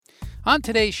On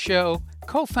today's show,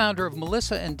 co-founder of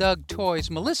Melissa and Doug Toys,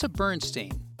 Melissa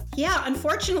Bernstein. Yeah,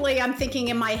 unfortunately, I'm thinking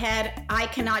in my head, I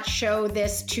cannot show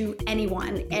this to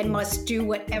anyone and must do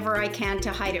whatever I can to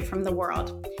hide it from the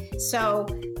world. So,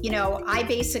 I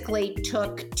basically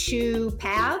took two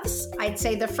paths. I'd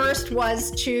say the first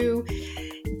was to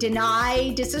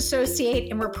deny, disassociate,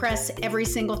 and repress every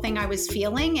single thing I was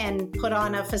feeling and put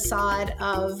on a facade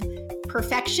of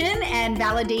perfection and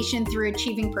validation through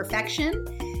achieving perfection.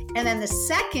 And then the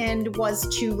second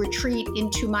was to retreat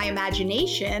into my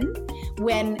imagination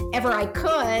whenever I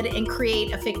could and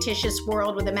create a fictitious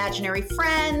world with imaginary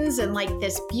friends and like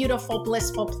this beautiful,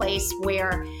 blissful place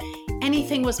where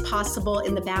anything was possible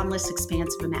in the boundless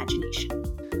expanse of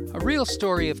imagination. A real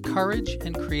story of courage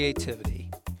and creativity.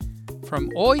 From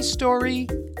Oi Story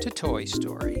to Toy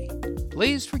Story.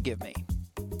 Please forgive me.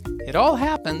 It all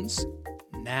happens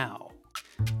now.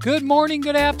 Good morning,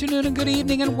 good afternoon, and good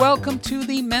evening, and welcome to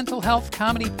the Mental Health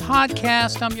Comedy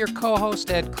Podcast. I'm your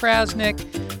co-host, Ed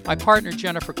Krasnick. My partner,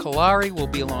 Jennifer Kolari, will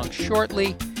be along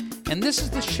shortly. And this is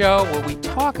the show where we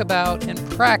talk about and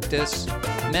practice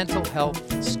mental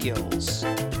health skills.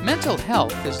 Mental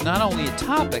health is not only a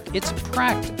topic, it's a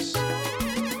practice.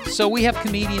 So we have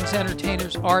comedians,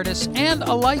 entertainers, artists, and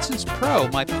a licensed pro.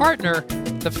 My partner,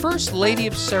 the First Lady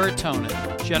of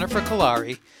Serotonin, Jennifer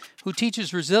Kolari, who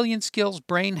teaches resilience skills,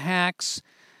 brain hacks,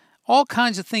 all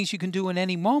kinds of things you can do in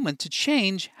any moment to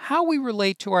change how we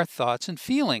relate to our thoughts and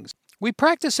feelings. We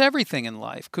practice everything in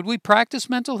life. Could we practice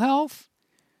mental health?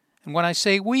 And when I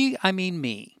say we, I mean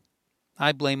me.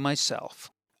 I blame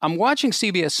myself. I'm watching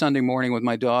CBS Sunday Morning with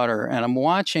my daughter, and I'm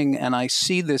watching and I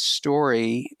see this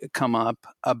story come up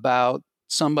about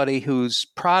somebody whose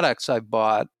products I've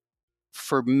bought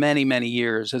for many, many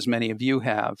years, as many of you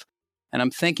have. And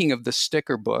I'm thinking of the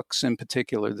sticker books, in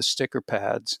particular, the sticker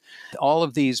pads, all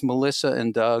of these Melissa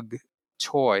and Doug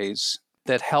toys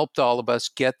that helped all of us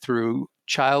get through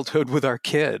childhood with our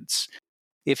kids.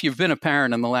 If you've been a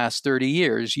parent in the last 30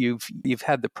 years, you've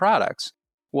had the products.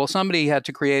 Well, somebody had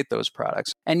to create those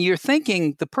products. And you're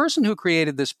thinking the person who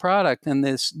created this product and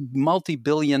this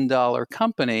multi-billion-dollar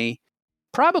company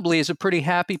probably is a pretty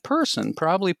happy person,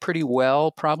 probably pretty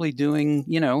well, probably doing,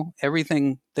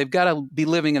 everything. They've got to be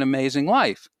living an amazing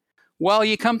life. Well,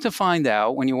 you come to find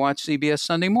out when you watch CBS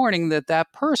Sunday Morning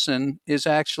that person is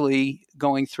actually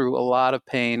going through a lot of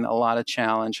pain, a lot of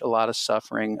challenge, a lot of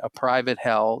suffering, a private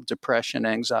hell, depression,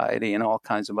 anxiety, and all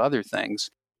kinds of other things.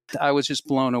 I was just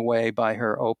blown away by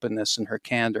her openness and her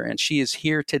candor. And she is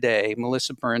here today.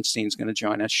 Melissa Bernstein is going to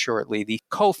join us shortly, the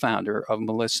co-founder of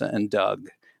Melissa and Doug,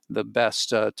 the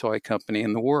best toy company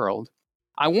in the world.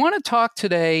 I want to talk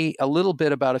today a little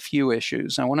bit about a few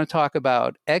issues. I want to talk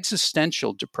about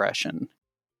existential depression.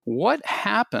 What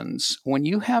happens when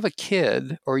you have a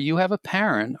kid or you have a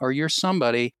parent or you're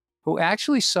somebody who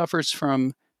actually suffers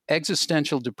from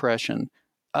existential depression,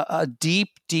 a deep,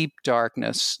 deep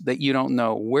darkness that you don't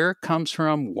know where it comes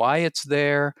from, why it's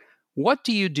there? What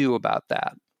do you do about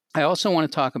that? I also want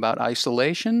to talk about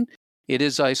isolation. It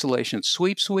is Isolation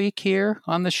Sweeps Week here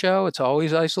on the show. It's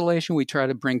always isolation. We try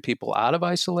to bring people out of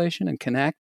isolation and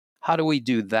connect. How do we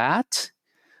do that?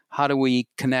 How do we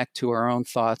connect to our own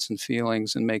thoughts and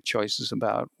feelings and make choices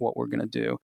about what we're going to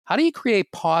do? How do you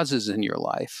create pauses in your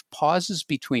life? Pauses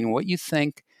between what you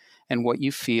think and what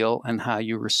you feel and how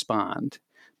you respond.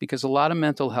 Because a lot of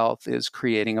mental health is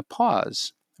creating a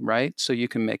pause, right? So you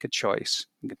can make a choice.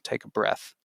 You can take a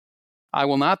breath. I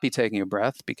will not be taking a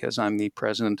breath because I'm the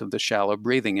president of the Shallow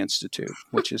Breathing Institute,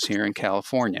 which is here in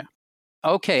California.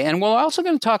 Okay, and we're also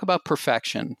going to talk about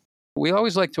perfection. We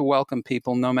always like to welcome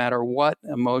people no matter what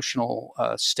emotional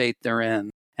state they're in.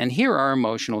 And here are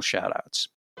emotional shout-outs.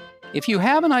 If you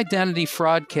have an identity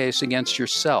fraud case against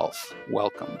yourself,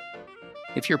 welcome.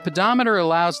 If your pedometer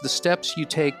allows the steps you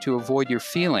take to avoid your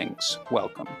feelings,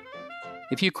 welcome.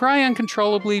 If you cry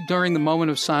uncontrollably during the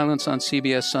moment of silence on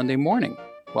CBS Sunday Morning,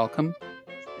 welcome.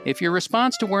 If your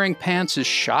response to wearing pants is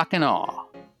shock and awe,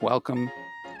 welcome.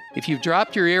 If you've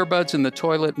dropped your earbuds in the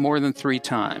toilet more than 3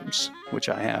 times, which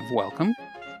I have, welcome.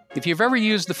 If you've ever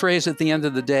used the phrase at the end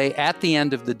of the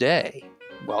day,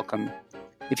 welcome.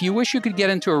 If you wish you could get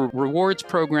into a rewards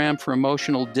program for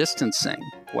emotional distancing,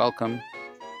 welcome.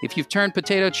 If you've turned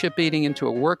potato chip eating into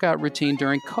a workout routine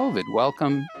during COVID,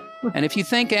 welcome. And if you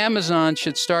think Amazon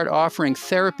should start offering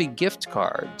therapy gift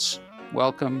cards,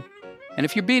 welcome. And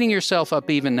if you're beating yourself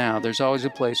up even now, there's always a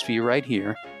place for you right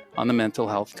here on the Mental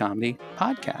Health Comedy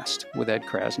Podcast with Ed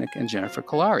Krasnick and Jennifer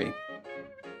Kolari.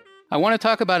 I want to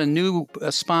talk about a new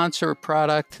sponsor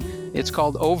product. It's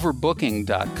called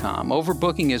Overbooking.com.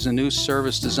 Overbooking is a new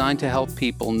service designed to help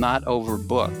people not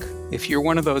overbook. If you're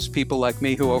one of those people like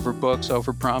me who overbooks,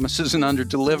 overpromises, and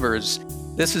underdelivers,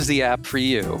 this is the app for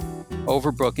you.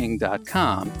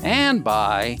 Overbooking.com. And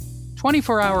by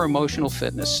 24-hour emotional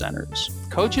fitness centers.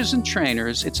 Coaches and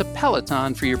trainers, it's a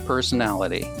Peloton for your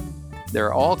personality. There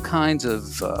are all kinds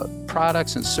of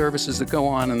products and services that go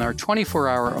on in our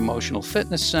 24-hour emotional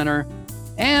fitness center.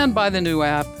 And by the new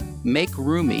app, Make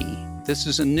Roomy. This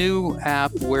is a new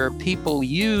app where people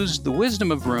use the wisdom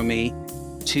of Rumi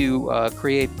to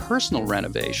create personal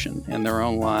renovation in their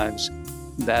own lives.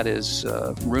 That is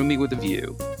Rumi with a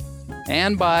view.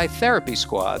 And by Therapy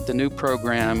Squad, the new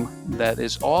program that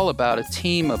is all about a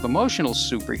team of emotional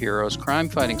superheroes,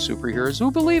 crime-fighting superheroes,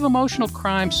 who believe emotional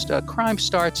crime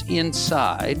starts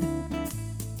inside.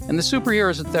 And the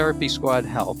superheroes at Therapy Squad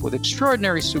help. With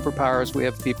extraordinary superpowers, we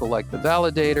have people like the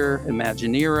Validator,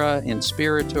 Imagineera,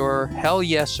 Inspirator, Hell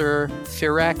Yeser,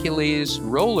 Firacules,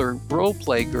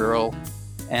 Roleplay Girl,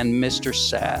 and Mr.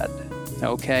 Sad.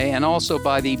 Okay, and also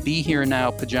by the Be Here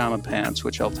Now pajama pants,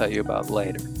 which I'll tell you about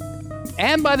later.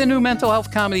 And by the new mental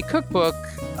health comedy cookbook,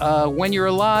 When You're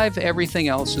Alive, Everything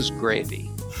Else is Gravy.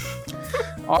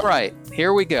 All right,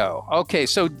 here we go. Okay,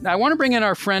 so I want to bring in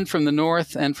our friend from the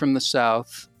north and from the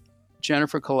south,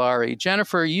 Jennifer Kolari.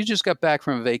 Jennifer, you just got back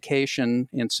from a vacation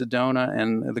in Sedona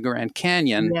and the Grand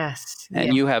Canyon. Yes.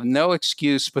 And you have no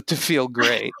excuse but to feel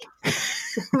great. It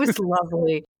was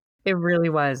lovely. It really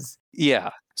was.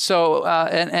 Yeah. So,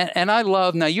 and I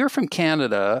love, now you're from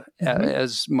Canada,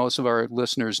 as most of our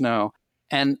listeners know.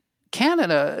 And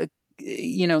Canada,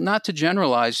 not to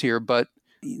generalize here, but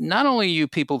not only are you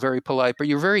people very polite, but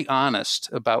you're very honest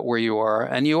about where you are.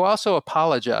 And you also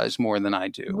apologize more than I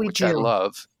do, which I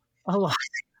love. A lot.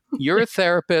 You're a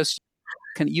therapist.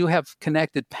 You have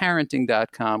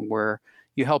connectedparenting.com where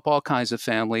you help all kinds of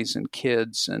families and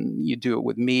kids, and you do it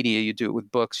with media, you do it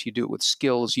with books, you do it with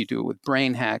skills, you do it with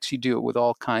brain hacks, you do it with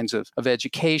all kinds of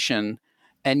education.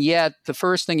 And yet the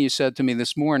first thing you said to me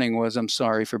this morning was, I'm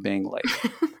sorry for being late.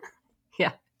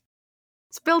 Yeah.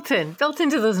 It's built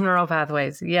into those neural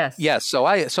pathways. Yes. Yes. So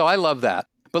I love that.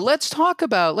 But let's talk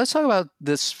about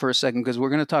this for a second, because we're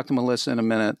going to talk to Melissa in a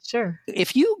minute. Sure.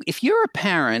 If you're a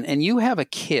parent and you have a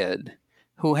kid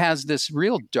who has this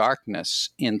real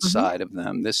darkness inside of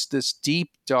them, this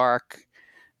deep dark,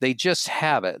 they just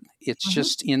have it. It's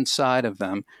just inside of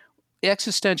them.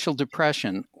 Existential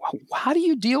depression. How do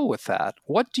you deal with that?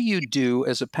 What do you do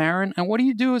as a parent, and what do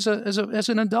you do as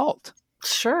an adult?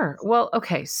 Sure. Well,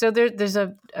 okay. So there's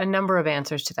a number of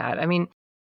answers to that. I mean,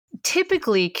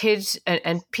 typically kids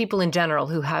and people in general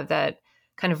who have that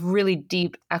kind of really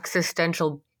deep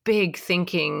existential, big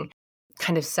thinking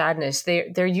kind of sadness,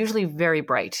 they're usually very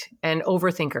bright and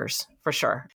overthinkers for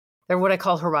sure. They're what I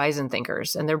call horizon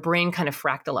thinkers, and their brain kind of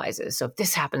fractalizes. So if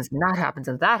this happens and that happens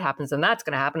and that happens, then that's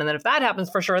going to happen. And then if that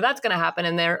happens, for sure, that's going to happen.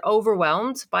 And they're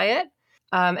overwhelmed by it.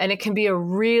 And it can be a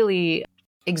really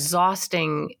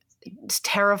exhausting,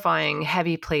 terrifying,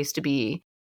 heavy place to be.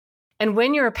 And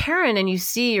when you're a parent and you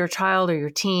see your child or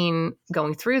your teen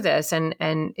going through this, and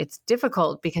it's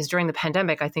difficult because during the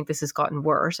pandemic, I think this has gotten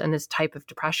worse. And this type of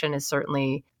depression is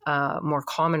certainly more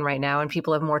common right now. And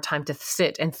people have more time to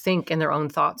sit and think in their own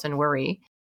thoughts and worry.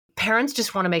 Parents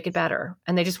just want to make it better,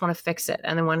 and they just want to fix it.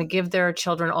 And they want to give their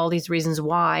children all these reasons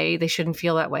why they shouldn't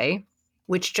feel that way,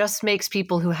 which just makes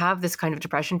people who have this kind of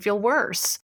depression feel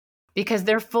worse, because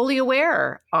they're fully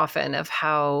aware often of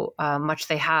how much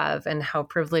they have and how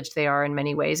privileged they are in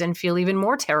many ways, and feel even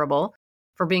more terrible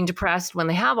for being depressed when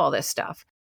they have all this stuff.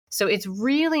 So it's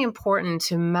really important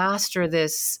to master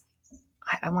this.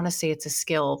 I want to say it's a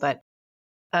skill, but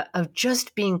of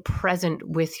just being present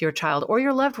with your child or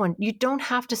your loved one. You don't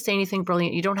have to say anything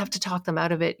brilliant. You don't have to talk them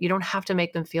out of it. You don't have to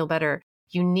make them feel better.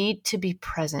 You need to be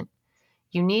present.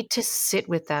 You need to sit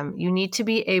with them. You need to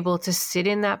be able to sit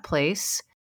in that place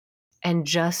and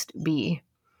just be.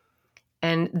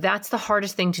 And that's the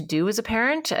hardest thing to do as a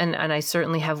parent. And I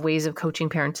certainly have ways of coaching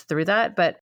parents through that,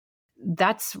 but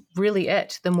that's really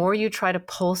it. The more you try to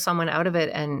pull someone out of it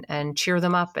and cheer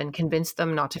them up and convince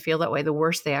them not to feel that way, the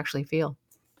worse they actually feel.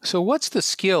 So what's the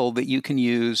skill that you can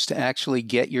use to actually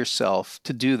get yourself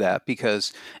to do that?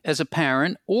 Because as a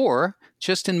parent, or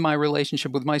just in my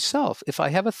relationship with myself, if I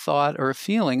have a thought or a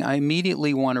feeling, I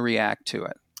immediately want to react to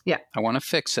it. Yeah. I want to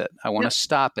fix it. I want to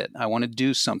stop it. I want to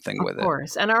do something with it. Of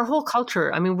course. And our whole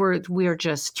culture, I mean, we're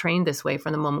just trained this way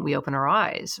from the moment we open our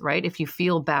eyes, right? If you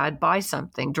feel bad, buy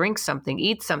something, drink something,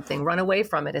 eat something, run away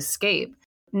from it, escape.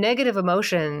 Negative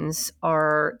emotions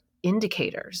are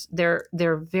indicators. They're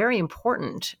very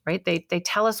important, right? They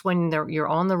tell us when you're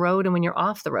on the road and when you're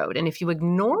off the road. And if you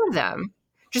ignore them,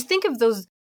 just think of those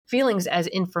feelings as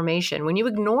information. When you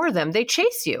ignore them, they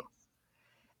chase you,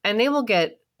 and they will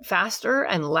get faster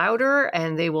and louder,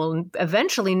 and they will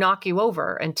eventually knock you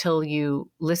over until you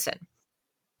listen.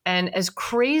 And as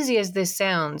crazy as this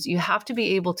sounds, you have to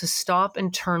be able to stop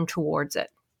and turn towards it.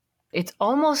 It's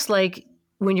almost like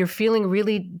when you're feeling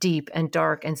really deep and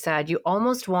dark and sad, you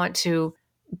almost want to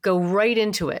go right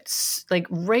into it, like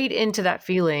right into that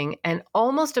feeling, and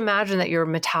almost imagine that you're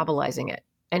metabolizing it.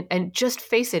 And just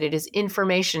face it, it is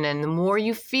information. And the more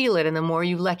you feel it and the more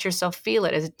you let yourself feel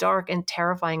it, as dark and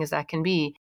terrifying as that can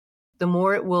be, the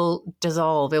more it will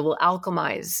dissolve, it will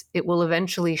alchemize, it will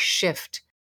eventually shift.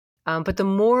 But the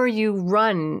more you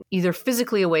run either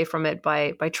physically away from it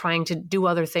by trying to do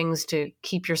other things to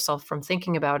keep yourself from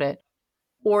thinking about it,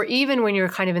 or even when you're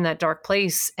kind of in that dark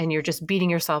place and you're just beating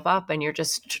yourself up and you're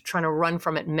just trying to run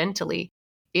from it mentally,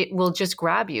 it will just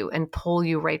grab you and pull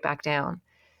you right back down.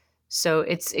 So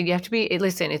you have to be,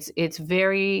 listen, it's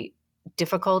very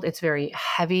difficult. It's very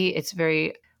heavy. It's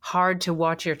very hard to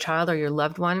watch your child or your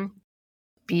loved one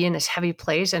be in this heavy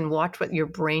place and watch what your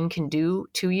brain can do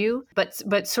to you.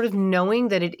 But sort of knowing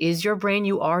that it is your brain,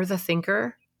 you are the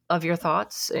thinker of your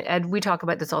thoughts. Ed, we talk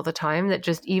about this all the time, that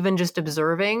just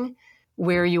observing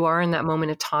where you are in that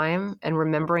moment of time and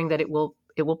remembering that it will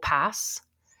pass.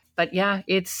 But yeah,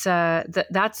 it's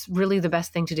that's really the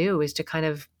best thing to do, is to kind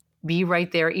of be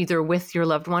right there, either with your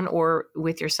loved one or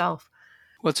with yourself.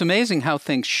 Well, it's amazing how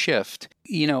things shift.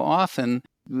 Often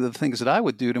the things that I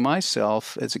would do to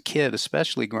myself as a kid,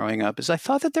 especially growing up, is I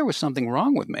thought that there was something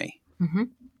wrong with me. Mm-hmm.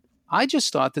 I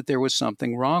just thought that there was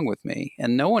something wrong with me.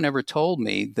 And no one ever told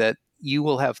me that you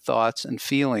will have thoughts and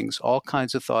feelings, all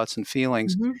kinds of thoughts and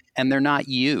feelings, mm-hmm. and they're not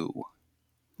you.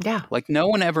 Yeah. Like no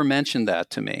one ever mentioned that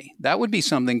to me. That would be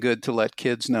something good to let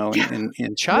kids know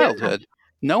in childhood. Yeah.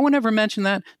 No one ever mentioned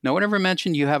that. No one ever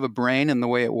mentioned you have a brain and the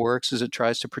way it works is it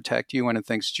tries to protect you when it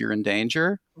thinks you're in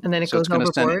danger. And then it goes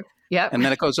overboard. Yeah. And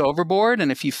then it goes overboard.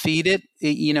 And if you feed it,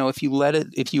 if you let it,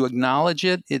 if you acknowledge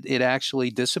it, it actually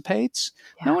dissipates.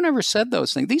 Yeah. No one ever said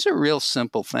those things. These are real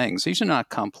simple things. These are not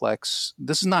complex.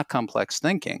 This is not complex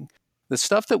thinking. The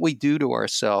stuff that we do to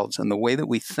ourselves and the way that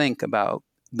we think about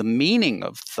the meaning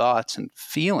of thoughts and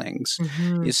feelings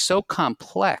mm-hmm. is so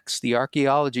complex. The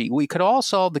archaeology, we could all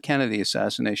solve the Kennedy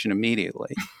assassination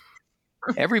immediately.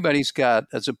 Everybody's got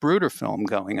a Zapruder film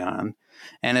going on,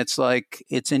 and it's like,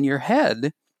 it's in your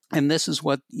head. And this is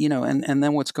what, and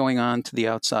then what's going on to the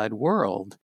outside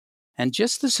world. And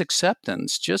just this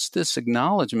acceptance, just this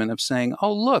acknowledgement of saying,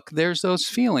 oh, look, there's those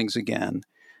feelings again.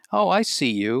 Oh, I see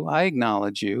you. I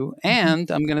acknowledge you. And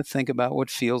I'm going to think about what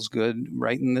feels good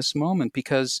right in this moment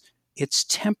because it's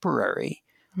temporary.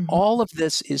 Mm-hmm. All of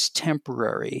this is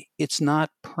temporary. It's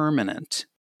not permanent.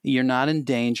 You're not in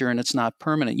danger and it's not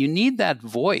permanent. You need that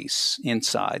voice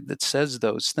inside that says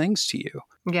those things to you.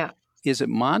 Yeah. Is it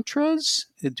mantras?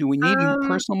 Do we need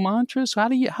personal mantras? How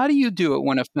do you do it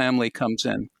when a family comes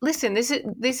in? Listen, this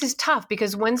is tough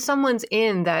because when someone's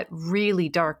in that really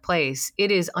dark place,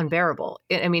 it is unbearable.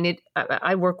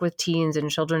 I work with teens and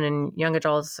children and young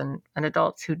adults and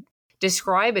adults who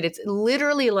describe it. It's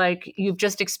literally like you've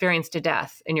just experienced a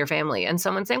death in your family and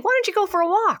someone's saying, why don't you go for a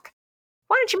walk?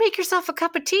 Why don't you make yourself a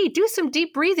cup of tea? Do some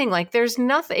deep breathing. Like there's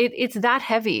nothing, it's that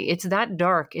heavy. It's that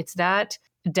dark. It's that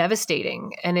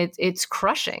devastating, and it's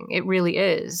crushing. It really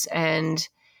is. And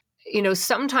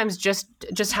sometimes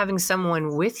just having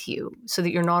someone with you so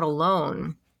that you're not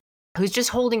alone, who's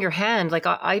just holding your hand. Like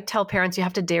I tell parents, you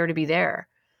have to dare to be there,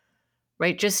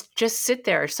 right? Just sit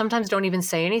there. Sometimes don't even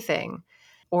say anything,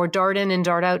 or dart in and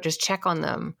dart out. Just check on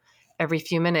them every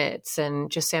few minutes and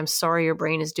just say, I'm sorry your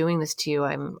brain is doing this to you.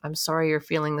 I'm sorry you're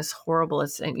feeling this horrible.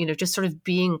 It's, just sort of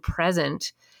being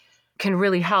present can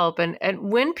really help. And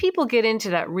when people get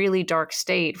into that really dark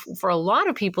state, for a lot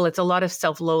of people, it's a lot of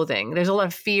self-loathing. There's a lot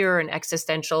of fear and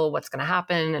existential, what's going to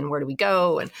happen and where do we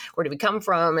go and where do we come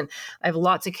from? And I have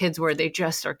lots of kids where they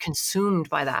just are consumed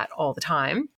by that all the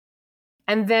time.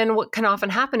 And then what can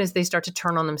often happen is they start to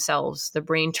turn on themselves. The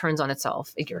brain turns on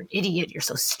itself. You're an idiot. You're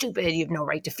so stupid. You have no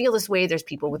right to feel this way. There's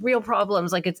people with real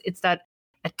problems. Like it's that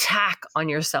attack on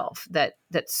yourself that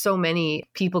so many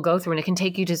people go through, and it can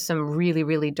take you to some really,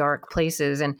 really dark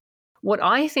places. And what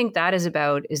I think that is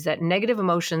about is that negative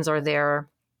emotions are there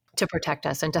to protect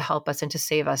us and to help us and to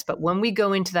save us. But when we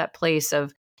go into that place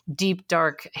of deep,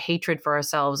 dark hatred for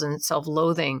ourselves and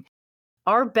self-loathing,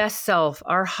 our best self,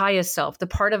 our highest self, the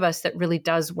part of us that really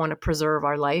does want to preserve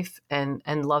our life and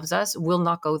loves us, will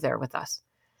not go there with us.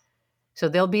 So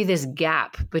there'll be this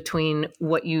gap between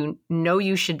what you know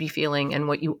you should be feeling and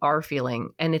what you are feeling.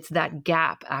 And it's that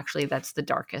gap, actually, that's the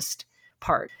darkest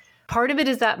part. Part of it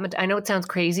is that, I know it sounds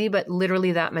crazy, but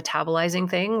literally that metabolizing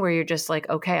thing where you're just like,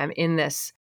 okay, I'm in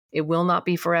this. It will not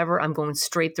be forever. I'm going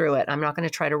straight through it. I'm not going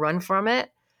to try to run from it.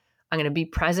 I'm going to be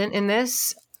present in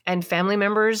this. And family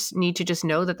members need to just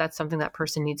know that that's something that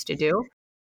person needs to do.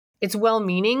 It's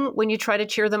well-meaning when you try to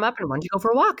cheer them up and want to go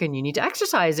for a walk and you need to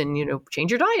exercise and,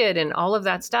 change your diet and all of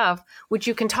that stuff, which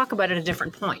you can talk about at a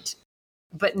different point,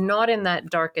 but not in that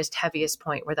darkest, heaviest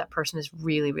point where that person is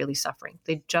really, really suffering.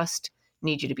 They just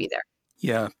need you to be there.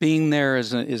 Yeah, being there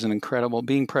is an incredible,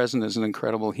 being present is an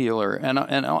incredible healer.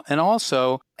 And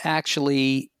also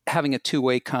actually having a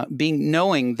two-way,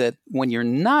 knowing that when you're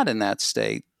not in that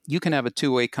state, you can have a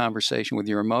two-way conversation with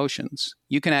your emotions.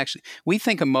 You can we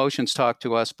think emotions talk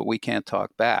to us, but we can't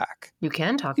talk back. You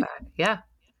can talk back. Yeah.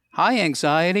 Hi,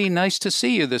 anxiety. Nice to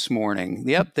see you this morning.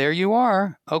 Yep, there you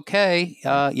are. Okay.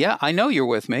 Yeah, I know you're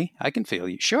with me. I can feel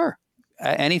you. Sure.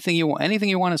 Anything you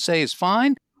want to say is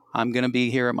fine. I'm going to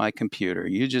be here at my computer.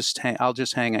 I'll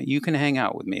just hang out. You can hang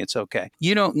out with me. It's okay.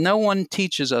 No one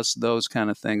teaches us those kind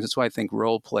of things. That's why I think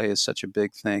role play is such a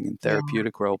big thing, and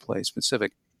therapeutic role play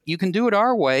specific. You can do it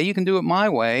our way. You can do it my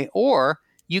way, or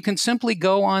you can simply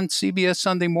go on CBS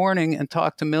Sunday Morning and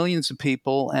talk to millions of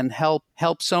people and help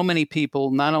so many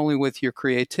people, not only with your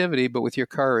creativity, but with your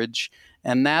courage.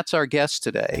 And that's our guest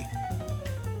today.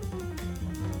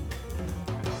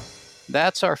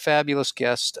 That's our fabulous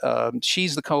guest.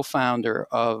 She's the co-founder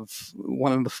of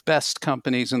one of the best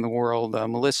companies in the world,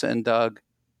 Melissa and Doug,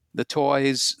 the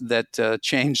toys that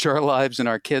changed our lives and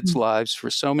our kids' lives for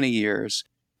so many years.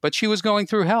 But she was going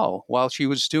through hell while she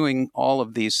was doing all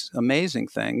of these amazing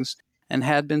things and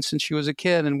had been since she was a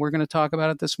kid. And we're going to talk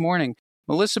about it this morning.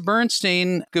 Melissa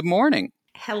Bernstein, good morning.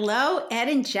 Hello, Ed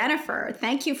and Jennifer.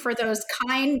 Thank you for those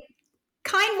kind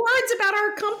words about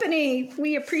our company.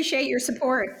 We appreciate your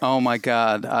support. Oh my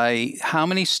God. How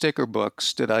many sticker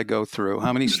books did I go through?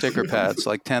 How many sticker pads?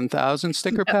 Like 10,000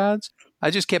 sticker pads? I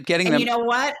just kept getting them. You know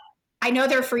what? I know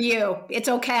they're for you. It's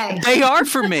okay. They are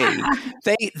for me.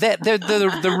 They're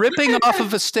the ripping off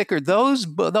of a sticker.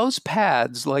 Those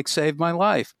pads like saved my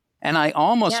life. And I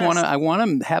almost want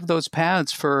to have those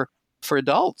pads for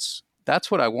adults. That's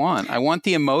what I want. I want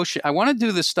the emotion. I want to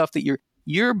do the stuff that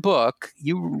your book,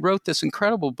 you wrote this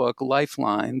incredible book,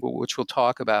 Lifeline, which we'll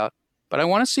talk about. But I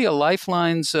want to see a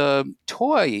Lifeline's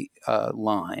toy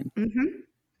line. Mm-hmm.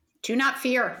 Do not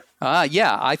fear.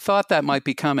 Yeah, I thought that might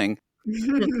be coming.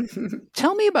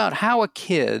 Tell me about how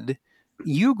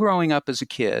you growing up as a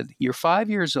kid, you're 5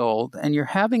 years old and you're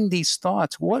having these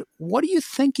thoughts. What are you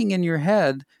thinking in your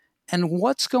head and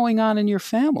what's going on in your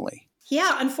family?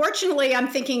 Yeah, unfortunately, I'm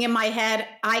thinking in my head,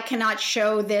 I cannot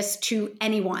show this to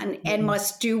anyone and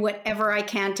must do whatever I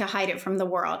can to hide it from the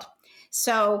world.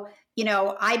 So,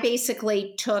 I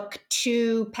basically took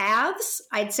two paths.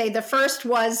 I'd say the first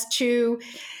was to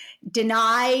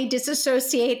deny,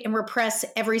 disassociate, and repress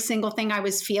every single thing I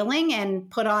was feeling and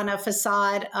put on a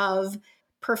facade of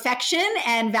perfection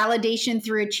and validation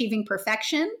through achieving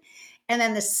perfection. And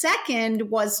then the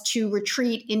second was to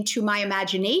retreat into my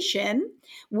imagination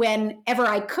whenever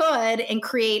I could and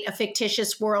create a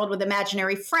fictitious world with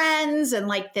imaginary friends and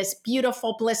like this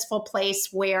beautiful, blissful place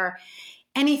where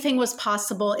anything was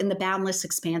possible in the boundless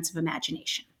expanse of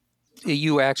imagination.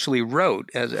 You actually wrote,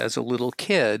 as a little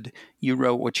kid, you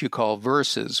wrote what you call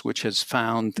verses, which has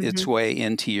found its way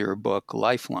into your book,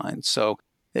 Lifeline. So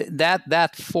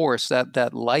that force,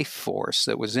 that life force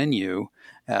that was in you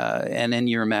and in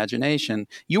your imagination,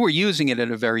 you were using it at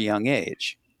a very young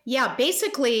age. Yeah,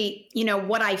 basically,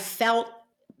 what I felt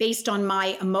based on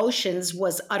my emotions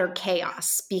was utter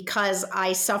chaos because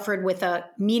I suffered with a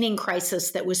meaning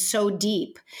crisis that was so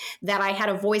deep that I had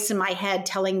a voice in my head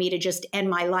telling me to just end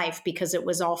my life because it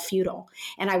was all futile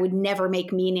and I would never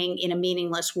make meaning in a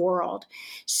meaningless world.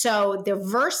 So the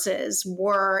verses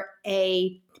were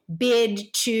a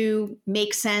bid to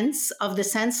make sense of the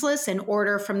senseless and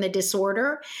order from the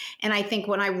disorder. And I think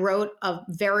when I wrote a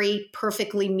very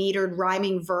perfectly metered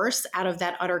rhyming verse out of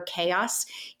that utter chaos,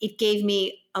 it gave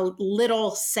me a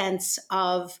little sense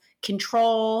of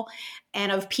control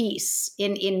and of peace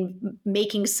in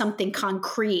making something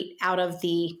concrete out of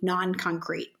the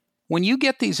non-concrete. When you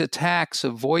get these attacks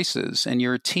of voices and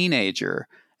you're a teenager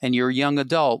and you're a young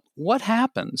adult, what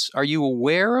happens? Are you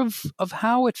aware of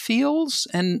how it feels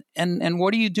and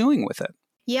what are you doing with it?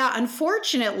 Yeah,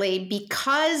 unfortunately,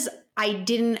 because I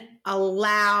didn't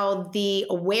allow the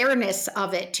awareness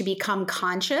of it to become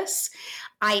conscious,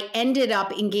 I ended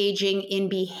up engaging in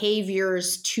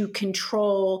behaviors to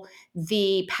control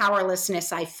the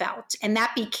powerlessness I felt. And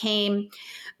that became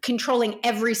controlling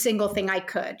every single thing I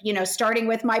could, starting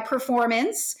with my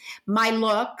performance, my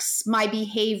looks, my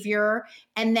behavior,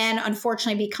 and then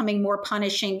unfortunately becoming more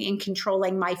punishing in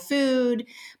controlling my food,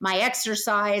 my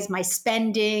exercise, my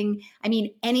spending. I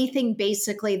mean, anything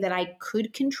basically that I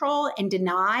could control and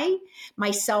deny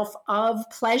myself of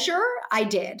pleasure, I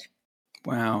did.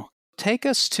 Wow. Take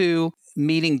us to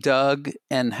meeting Doug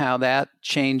and how that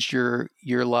changed your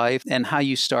life and how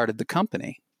you started the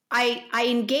company. I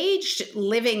engaged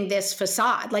living this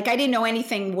facade. Like I didn't know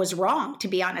anything was wrong, to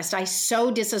be honest. I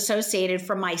so disassociated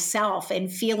from myself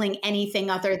and feeling anything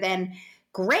other than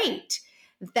great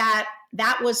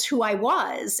that was who I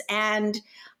was. And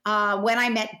when I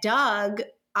met Doug,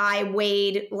 I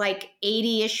weighed like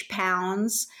 80-ish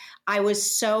pounds. I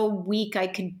was so weak, I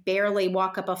could barely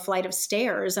walk up a flight of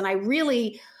stairs. And I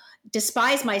really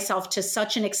despise myself to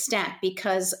such an extent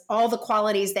because all the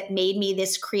qualities that made me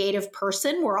this creative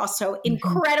person were also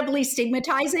incredibly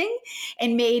stigmatizing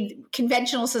and made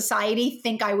conventional society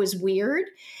think I was weird.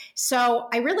 So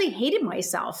I really hated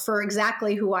myself for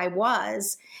exactly who I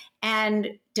was and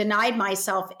denied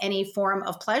myself any form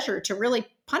of pleasure to really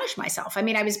punish myself. I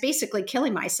mean, I was basically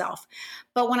killing myself.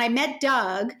 But when I met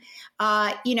Doug,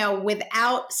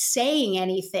 without saying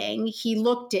anything, he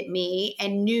looked at me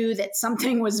and knew that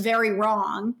something was very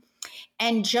wrong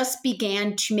and just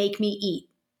began to make me eat.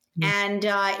 And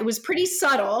it was pretty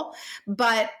subtle,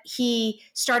 but he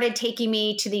started taking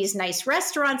me to these nice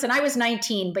restaurants. And I was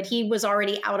 19, but he was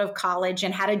already out of college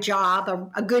and had a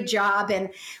job, a good job, and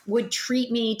would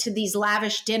treat me to these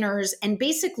lavish dinners and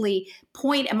basically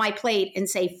point at my plate and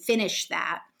say, finish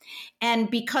that. And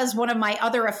because one of my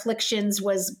other afflictions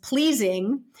was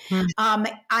pleasing,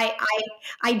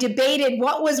 I debated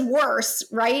what was worse,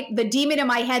 right? The demon in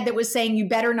my head that was saying, you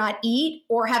better not eat,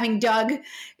 or having Doug,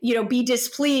 be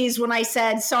displeased when I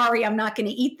said, sorry, I'm not going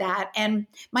to eat that. And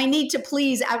my need to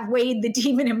please outweighed the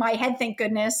demon in my head, thank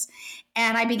goodness.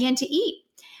 And I began to eat.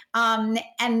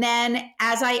 And then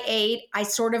as I ate, I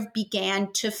sort of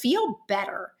began to feel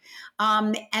better.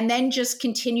 And then just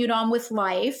continued on with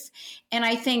life. And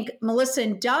I think Melissa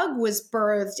and Doug was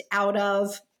birthed out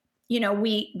of,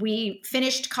 we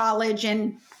finished college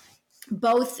and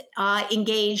both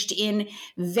engaged in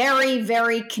very,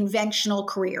 very conventional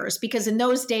careers, because in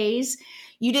those days,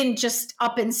 you didn't just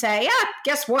up and say,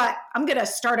 guess what? I'm going to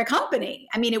start a company.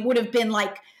 I mean, it would have been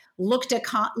like looked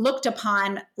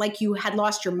upon like you had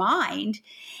lost your mind.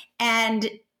 And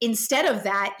instead of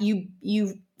that,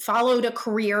 you followed a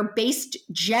career based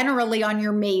generally on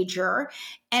your major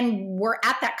and were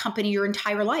at that company your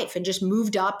entire life and just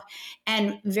moved up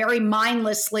and very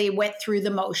mindlessly went through the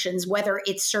motions, whether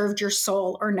it served your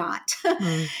soul or not.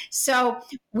 So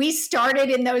we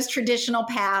started in those traditional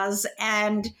paths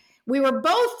and we were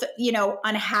both,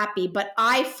 unhappy, but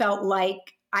I felt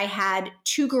like I had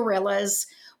two gorillas.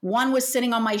 One was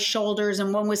sitting on my shoulders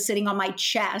and one was sitting on my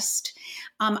chest.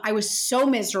 I was so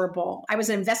miserable. I was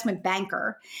an investment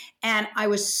banker and I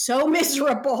was so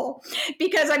miserable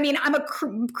because I'm a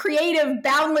creative,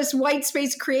 boundless white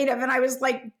space creative. And I was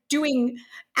like doing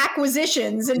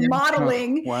acquisitions and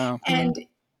modeling. Wow. And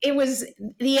it was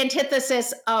the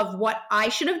antithesis of what I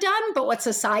should have done, but what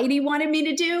society wanted me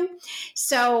to do.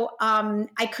 So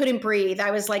I couldn't breathe.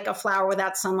 I was like a flower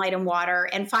without sunlight and water.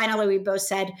 And finally, we both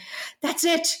said, that's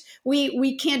it.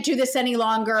 We can't do this any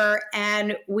longer.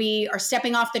 And we are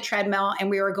stepping off the treadmill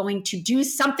and we are going to do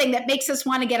something that makes us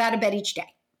want to get out of bed each day.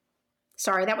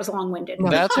 Sorry, that was long-winded. No,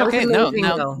 that's okay.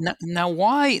 Now,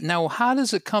 why? Now, how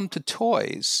does it come to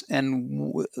toys?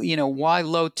 And, why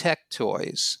low-tech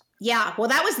toys? Yeah, well,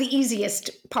 that was the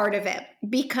easiest part of it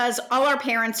because all our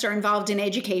parents are involved in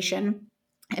education.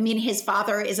 I mean, his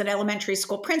father is an elementary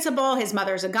school principal. His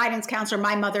mother's a guidance counselor.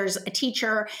 My mother's a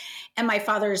teacher and my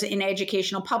father's in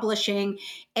educational publishing.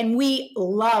 And we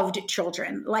loved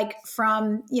children, like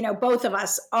from, both of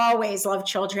us always loved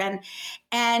children.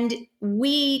 And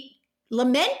we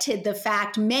lamented the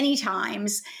fact many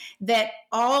times that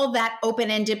all that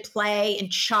open-ended play in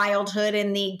childhood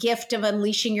and the gift of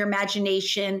unleashing your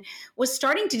imagination was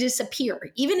starting to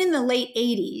disappear. Even in the late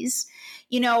 80s,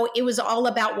 it was all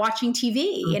about watching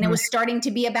TV and it was starting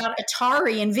to be about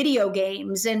Atari and video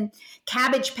games and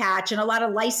Cabbage Patch and a lot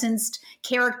of licensed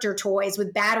character toys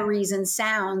with batteries and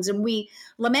sounds. And we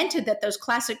lamented that those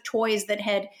classic toys that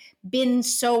had been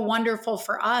so wonderful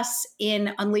for us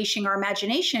in unleashing our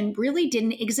imagination really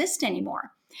didn't exist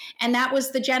anymore. And that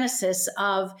was the genesis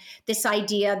of this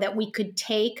idea that we could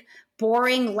take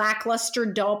boring, lackluster,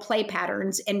 dull play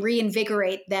patterns and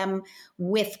reinvigorate them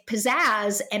with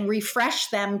pizzazz and refresh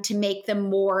them to make them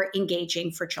more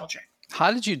engaging for children.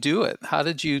 How did you do it? How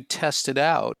did you test it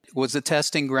out? Was the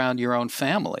testing ground your own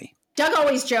family? Doug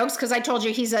always jokes, because I told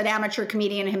you he's an amateur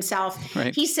comedian himself.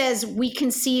 Right. He says we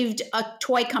conceived a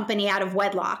toy company out of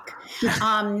wedlock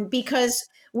because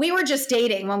we were just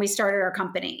dating when we started our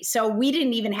company. So we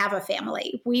didn't even have a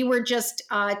family. We were just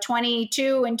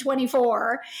 22 and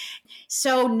 24.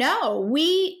 So no,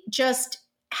 we just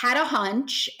had a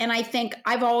hunch. And I think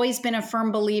I've always been a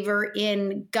firm believer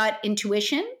in gut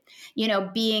intuition,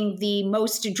 being the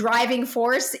most driving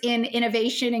force in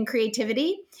innovation and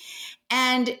creativity.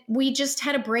 And we just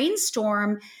had a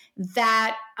brainstorm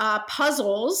that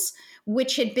puzzles,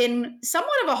 which had been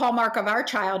somewhat of a hallmark of our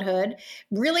childhood,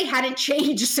 really hadn't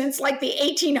changed since like the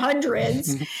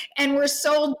 1800s and were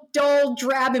so dull,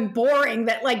 drab, and boring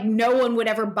that like no one would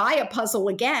ever buy a puzzle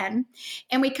again.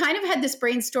 And we kind of had this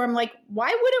brainstorm like,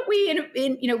 why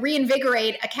wouldn't we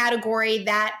reinvigorate a category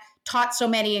that taught so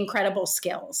many incredible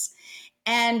skills?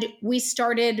 And we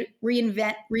started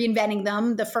reinventing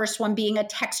them, the first one being a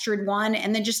textured one,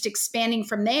 and then just expanding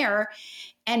from there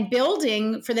and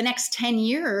building for the next 10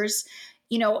 years.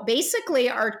 Basically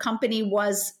our company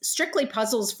was strictly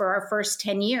puzzles for our first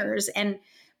 10 years. And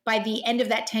by the end of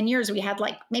that 10 years, we had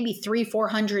like maybe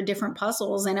 300-400 different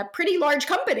puzzles and a pretty large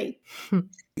company.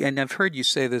 And I've heard you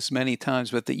say this many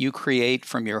times, but that you create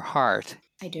from your heart.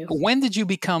 I do. When did you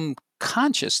become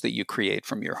conscious that you create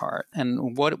from your heart?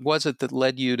 And what was it that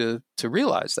led you to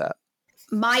realize that?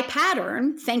 My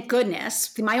pattern, thank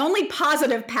goodness, my only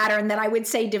positive pattern that I would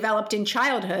say developed in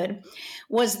childhood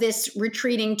was this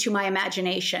retreating to my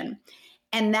imagination.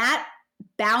 And that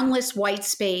boundless white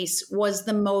space was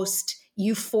the most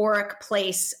euphoric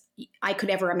place I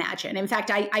could ever imagine. In fact,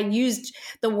 I used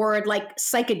the word like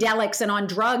psychedelics and on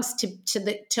drugs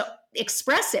to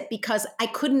express it, because I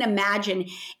couldn't imagine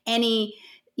any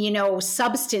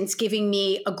substance giving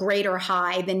me a greater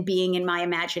high than being in my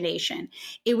imagination.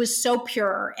 It was so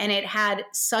pure, and it had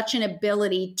such an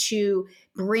ability to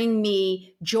bring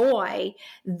me joy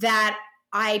that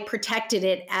I protected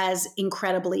it as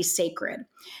incredibly sacred.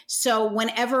 So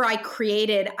whenever I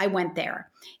created, I went there,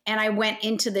 and I went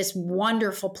into this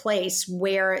wonderful place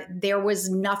where there was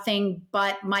nothing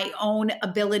but my own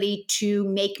ability to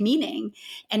make meaning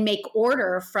and make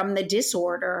order from the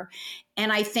disorder.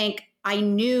 And I think I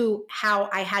knew how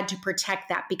I had to protect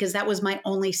that, because that was my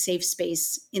only safe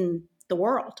space in the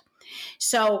world.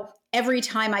 So every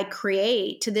time I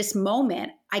create to this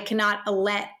moment, I cannot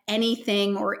let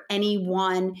anything or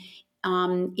anyone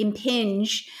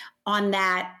impinge on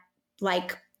that,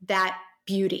 like that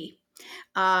beauty.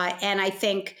 And I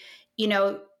think,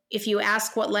 if you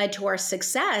ask what led to our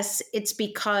success, it's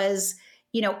because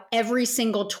every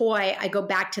single toy, I go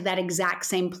back to that exact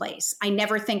same place. I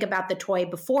never think about the toy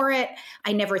before it.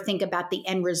 I never think about the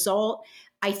end result.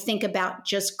 I think about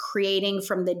just creating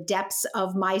from the depths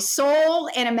of my soul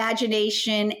and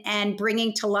imagination and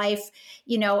bringing to life,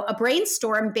 a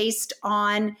brainstorm based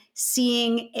on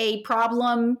seeing a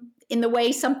problem in the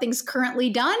way something's currently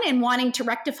done and wanting to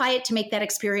rectify it to make that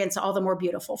experience all the more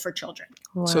beautiful for children.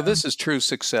 Wow. So this is true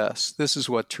success. This is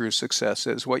what true success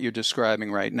is, what you're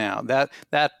describing right now.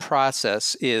 That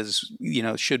process is,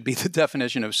 should be the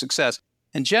definition of success.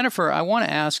 And Jennifer, I want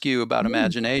to ask you about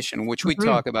imagination, which we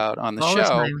talk about on the all show. the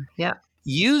time. Yeah.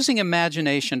 Using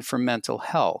imagination for mental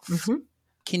health. Mm-hmm.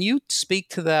 Can you speak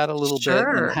to that a little bit,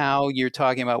 and how you're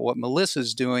talking about what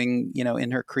Melissa's doing,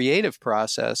 in her creative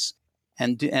process,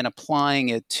 and applying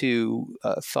it to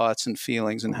thoughts and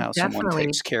feelings, and how someone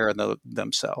takes care of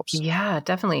themselves? Yeah,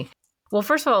 definitely. Well,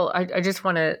 first of all, I just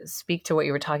want to speak to what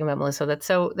you were talking about, Melissa. That's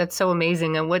so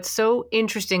amazing. And what's so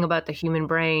interesting about the human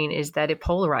brain is that it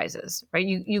polarizes, right?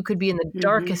 You could be in the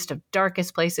darkest of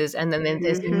darkest places, and then in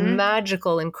this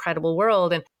magical, incredible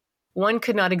world, and one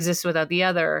could not exist without the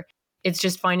other. It's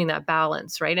just finding that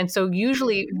balance, right? And so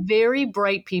usually very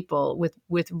bright people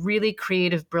with really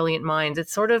creative, brilliant minds,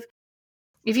 it's sort of,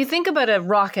 if you think about a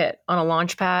rocket on a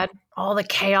launch pad, all the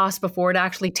chaos before it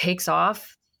actually takes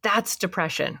off, that's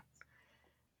depression,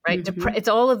 right? It's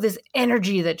all of this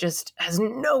energy that just has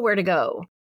nowhere to go.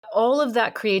 All of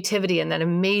that creativity and that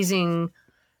amazing,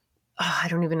 I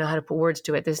don't even know how to put words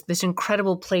to it, this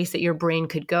incredible place that your brain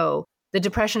could go. The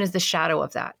depression is the shadow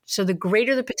of that. So the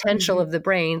greater the potential of the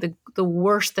brain, the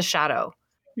worse the shadow,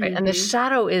 right? And the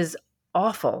shadow is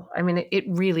awful. I mean, it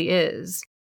really is.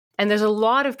 And there's a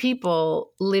lot of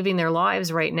people living their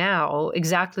lives right now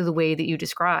exactly the way that you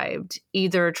described,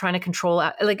 either trying to control,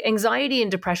 like anxiety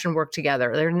and depression work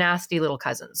together. They're nasty little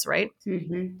cousins, right?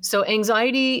 Mm-hmm. So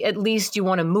anxiety, at least you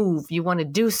want to move, you want to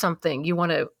do something, you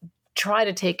want to try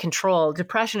to take control.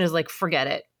 Depression is like, forget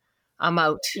it. I'm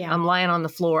out. Yeah. I'm lying on the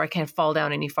floor. I can't fall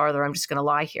down any farther. I'm just going to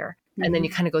lie here. Mm-hmm. And then you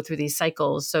kind of go through these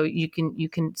cycles. So you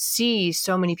can see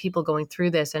so many people going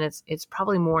through this, and it's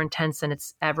probably more intense than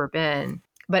it's ever been.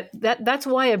 But that's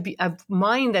why a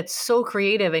mind that's so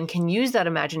creative and can use that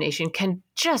imagination can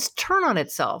just turn on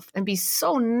itself and be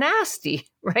so nasty,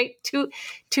 right? To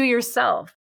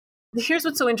yourself. Here's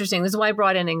what's so interesting. This is why I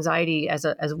brought in anxiety as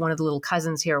one of the little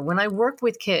cousins here. When I work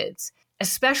with kids,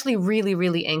 especially really,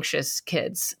 really anxious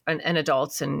kids and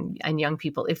adults and young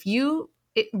people,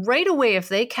 right away, if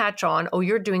they catch on, oh,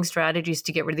 you're doing strategies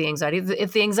to get rid of the anxiety.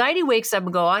 If the anxiety wakes up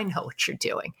and go, I know what you're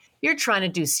doing. You're trying to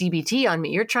do CBT on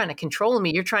me. You're trying to control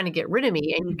me. You're trying to get rid of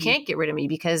me. And you can't get rid of me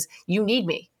because you need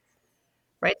me.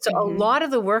 Right. So a lot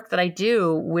of the work that I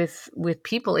do with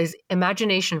people is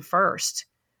imagination first,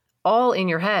 all in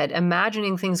your head,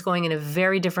 imagining things going in a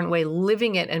very different way,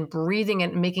 living it and breathing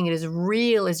it and making it as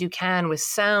real as you can with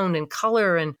sound and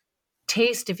color and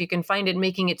taste, if you can find it,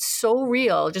 making it so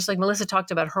real, just like Melissa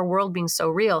talked about her world being so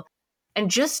real.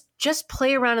 And just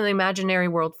play around in the imaginary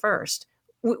world first,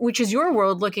 which is your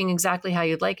world looking exactly how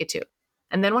you'd like it to.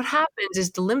 And then what happens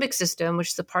is the limbic system, which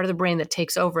is the part of the brain that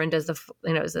takes over and does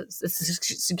it's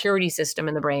a security system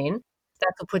in the brain.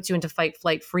 That's what puts you into fight,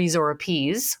 flight, freeze, or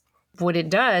appease. What it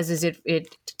does is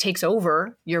it takes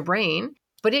over your brain,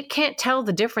 but it can't tell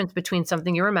the difference between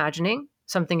something you're imagining,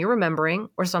 something you're remembering,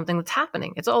 or something that's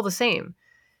happening. It's all the same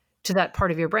to that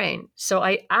part of your brain. So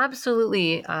I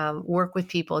absolutely work with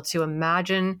people to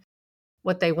imagine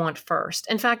what they want first.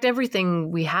 In fact, everything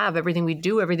we have, everything we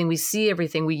do, everything we see,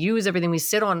 everything we use, everything we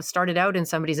sit on started out in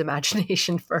somebody's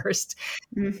imagination first.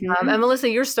 Mm-hmm. And Melissa,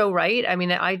 you're so right. I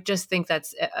mean, I just think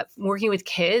that's working with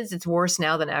kids, it's worse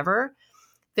now than ever.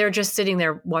 They're just sitting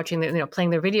there watching, playing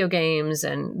their video games,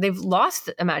 and they've lost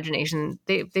imagination.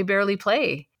 They barely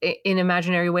play in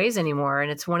imaginary ways anymore. And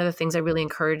it's one of the things I really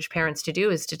encourage parents to do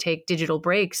is to take digital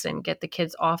breaks and get the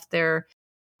kids off their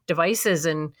devices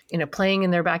and, playing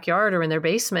in their backyard or in their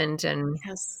basement. And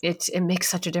yes. It makes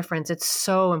such a difference. It's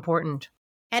so important.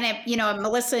 And,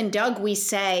 Melissa and Doug, we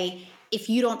say, if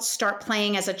you don't start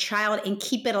playing as a child and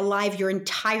keep it alive your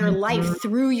entire life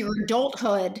through your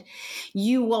adulthood,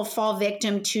 you will fall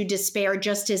victim to despair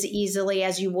just as easily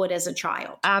as you would as a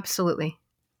child. Absolutely.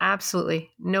 Absolutely.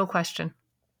 No question.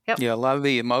 Yep. Yeah, a lot of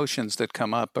the emotions that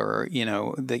come up are,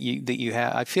 that you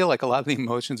have. I feel like a lot of the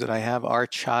emotions that I have are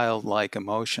childlike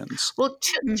emotions. Well,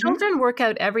 children work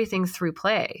out everything through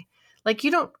play. Like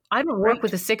I don't work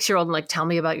with a 6-year-old and tell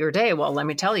me about your day. Well, let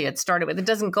me tell you, it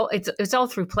doesn't go, it's all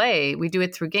through play. We do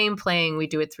it through game playing. We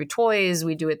do it through toys.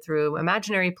 We do it through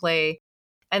imaginary play,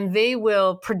 and they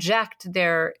will project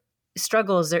their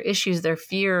struggles, their issues, their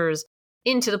fears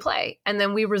into the play. And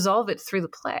then we resolve it through the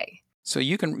play. So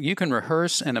you can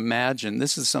rehearse and imagine.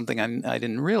 This is something I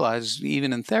didn't realize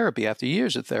even in therapy, after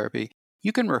years of therapy,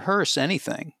 you can rehearse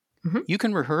anything. Mm-hmm. You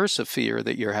can rehearse a fear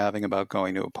that you're having about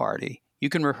going to a party. You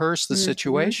can rehearse the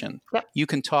situation. Yep. You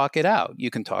can talk it out.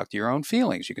 You can talk to your own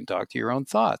feelings. You can talk to your own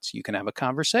thoughts. You can have a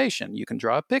conversation. You can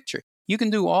draw a picture. You can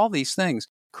do all these things.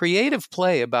 Creative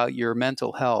play about your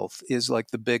mental health is like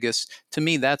the biggest, to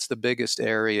me, that's the biggest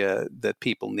area that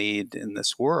people need in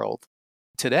this world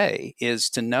today, is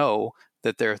to know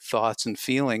that their thoughts and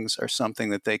feelings are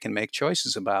something that they can make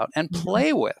choices about and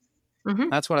play with. Mm-hmm.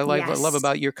 That's what I love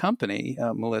about your company,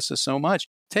 Melissa, so much.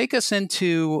 Take us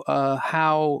into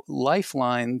how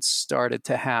Lifeline started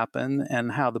to happen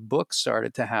and how the book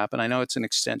started to happen. I know it's an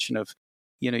extension of,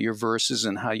 your verses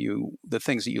and how the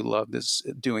things that you loved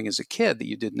doing as a kid that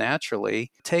you did naturally.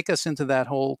 Take us into that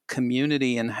whole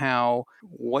community and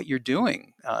what you're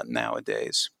doing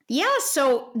nowadays. Yeah,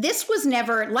 so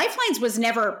Lifelines was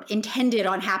never intended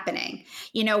on happening.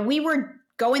 We were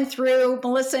going through,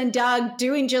 Melissa and Doug,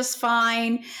 doing just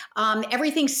fine.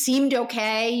 Everything seemed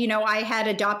okay. I had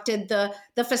adopted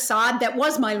the facade that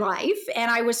was my life, and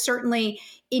I was certainly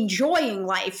enjoying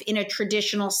life in a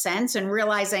traditional sense and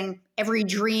realizing every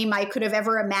dream I could have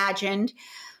ever imagined.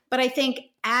 But I think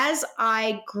as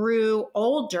I grew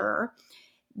older,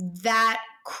 that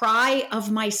cry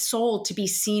of my soul to be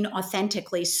seen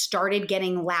authentically started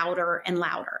getting louder and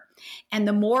louder. And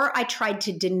the more I tried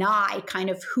to deny kind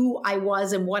of who I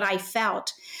was and what I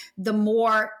felt, the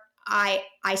more I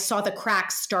I saw the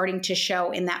cracks starting to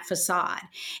show in that facade.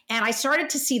 And I started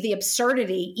to see the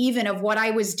absurdity even of what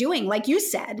I was doing. Like you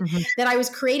said, that I was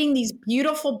creating these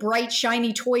beautiful, bright,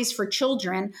 shiny toys for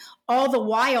children. All the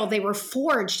while they were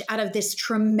forged out of this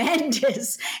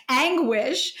tremendous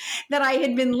anguish that I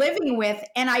had been living with.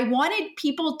 And I wanted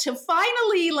people to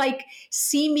finally like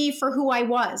see me for who I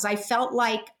was. I felt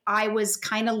like I was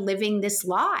kind of living this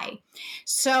lie.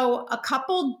 So a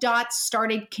couple dots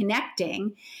started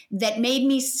connecting that made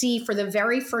me see for the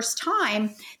very first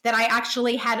time that I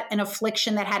actually had an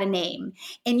affliction that had a name.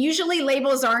 And usually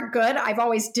labels aren't good. I've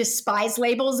always despised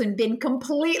labels and been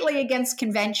completely against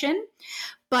convention.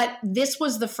 But this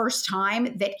was the first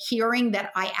time that hearing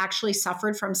that I actually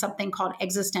suffered from something called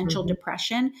existential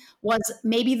depression was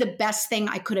maybe the best thing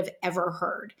I could have ever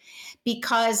heard.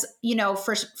 Because, you know,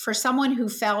 for someone who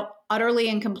felt utterly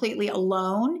and completely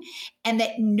alone and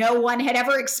that no one had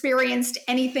ever experienced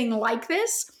anything like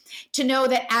this, to know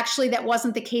that actually that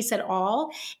wasn't the case at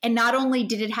all. And not only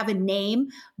did it have a name,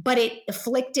 but it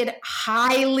afflicted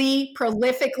highly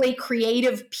prolifically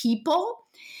creative people,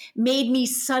 made me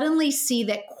suddenly see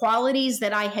that qualities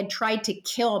that I had tried to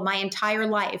kill my entire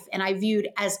life and I viewed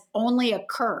as only a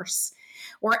curse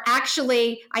were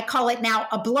actually, I call it now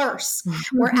a blurse,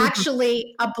 were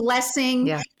actually a blessing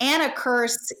and a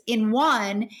curse in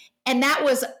one. And that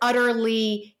was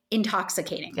utterly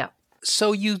intoxicating. Yeah.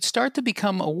 So you start to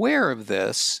become aware of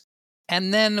this.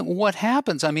 And then what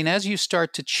happens? I mean, as you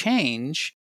start to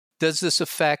change, does this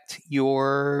affect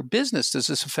your business? Does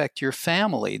this affect your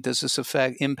family? Does this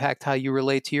impact how you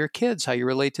relate to your kids, how you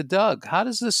relate to Doug? How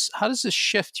does this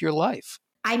shift your life?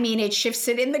 I mean, it shifts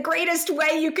it in the greatest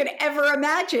way you could ever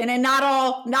imagine, and not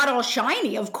all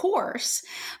shiny, of course.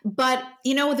 But,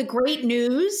 you know, the great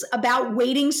news about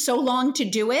waiting so long to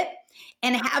do it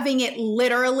and having it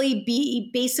literally be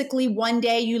basically one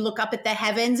day you look up at the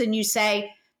heavens and you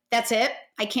say, that's it.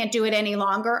 I can't do it any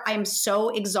longer. I'm so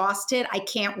exhausted. I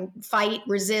can't fight,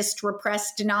 resist,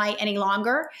 repress, deny any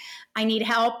longer. I need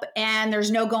help and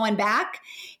there's no going back.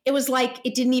 It was like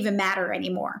it didn't even matter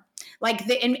anymore. Like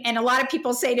and a lot of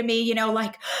people say to me, you know,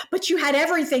 like, but you had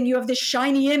everything. You have this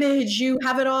shiny image. You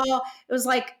have it all. It was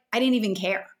like, I didn't even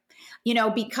care, you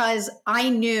know, because I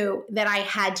knew that I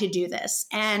had to do this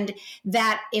and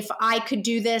that if I could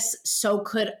do this, so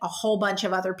could a whole bunch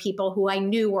of other people who I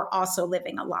knew were also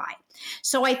living a lie.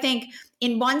 So I think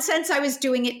in one sense, I was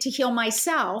doing it to heal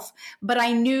myself, but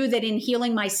I knew that in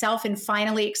healing myself and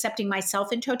finally accepting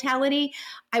myself in totality,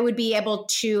 I would be able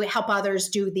to help others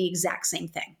do the exact same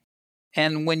thing.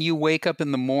 And when you wake up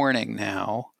in the morning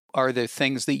now, are there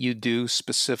things that you do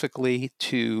specifically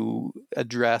to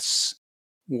address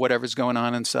whatever's going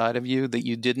on inside of you that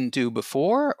you didn't do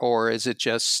before? Or is it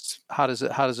just, how does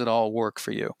it all work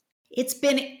for you? It's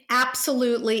been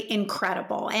absolutely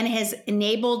incredible and has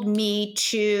enabled me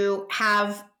to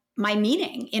have my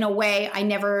meaning in a way I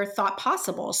never thought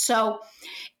possible. So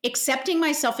accepting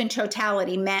myself in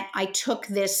totality meant I took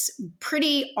this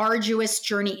pretty arduous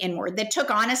journey inward that took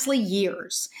honestly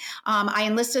years. I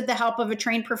enlisted the help of a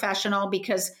trained professional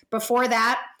because before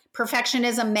that,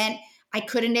 perfectionism meant I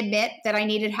couldn't admit that I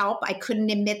needed help. I couldn't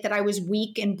admit that I was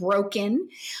weak and broken.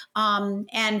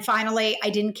 And finally, I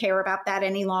didn't care about that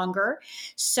any longer.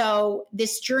 So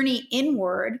this journey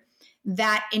inward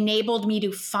that enabled me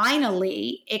to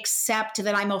finally accept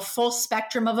that I'm a full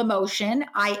spectrum of emotion.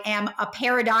 I am a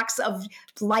paradox of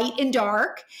light and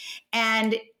dark.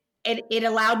 And it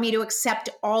allowed me to accept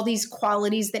all these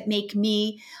qualities that make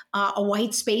me a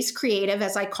white space creative,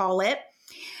 as I call it.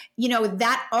 You know,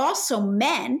 that also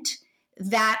meant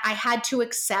that I had to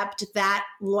accept that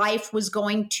life was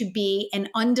going to be an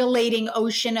undulating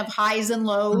ocean of highs and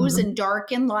lows and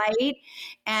dark and light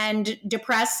and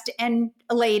depressed and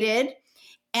elated,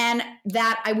 and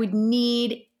that I would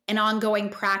need an ongoing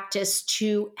practice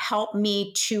to help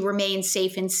me to remain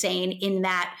safe and sane in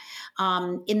that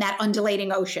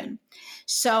undulating ocean.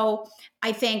 So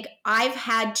I think I've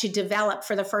had to develop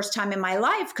for the first time in my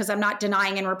life, because I'm not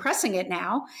denying and repressing it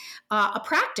now, a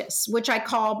practice, which I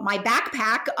call my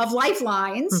backpack of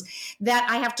lifelines that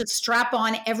I have to strap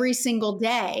on every single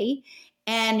day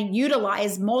and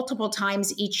utilize multiple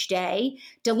times each day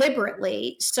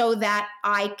deliberately so that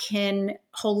I can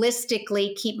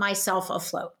holistically keep myself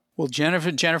afloat. Well,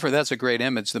 Jennifer, that's a great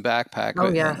image, the backpack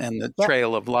and the Yep.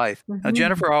 trail of life. Now,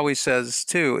 Jennifer always says,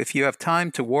 too, if you have time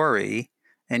to worry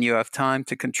and you have time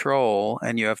to control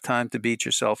and you have time to beat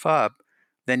yourself up,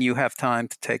 then you have time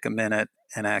to take a minute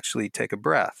and actually take a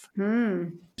breath.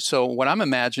 So what I'm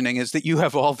imagining is that you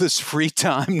have all this free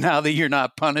time now that you're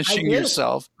not punishing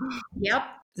yourself. Yep.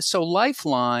 So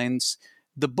Lifelines,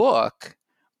 the book,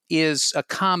 is a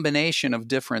combination of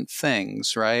different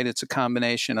things, right? It's a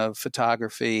combination of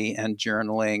photography and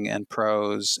journaling and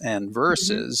prose and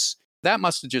verses. That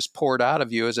must have just poured out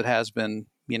of you as it has been,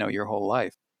 your whole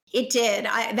life. It did.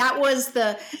 That was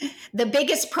the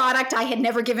biggest product I had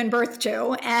never given birth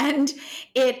to, and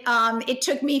it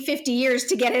took me 50 years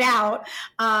to get it out.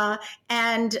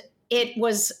 And it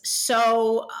was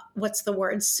so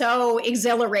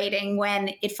exhilarating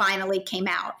when it finally came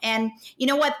out. And you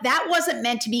know what? That wasn't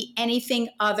meant to be anything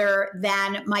other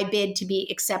than my bid to be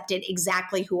accepted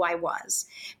exactly who I was,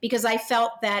 because I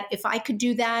felt that if I could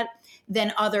do that,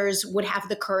 then others would have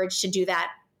the courage to do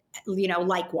that,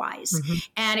 likewise.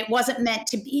 And it wasn't meant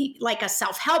to be like a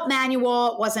self-help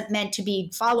manual. It wasn't meant to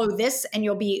be follow this and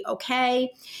you'll be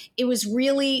okay. It was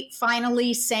really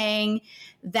finally saying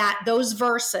that those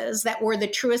verses that were the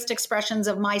truest expressions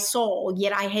of my soul,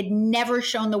 yet I had never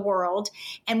shown the world.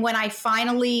 And when I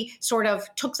finally sort of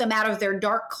took them out of their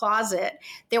dark closet,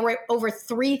 there were over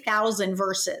 3,000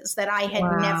 verses that I had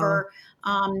never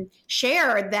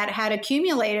shared, that had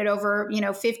accumulated over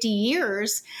 50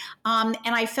 years, and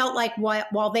I felt like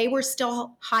while they were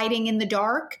still hiding in the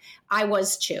dark, I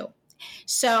was too.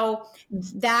 So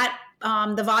that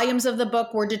the volumes of the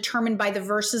book were determined by the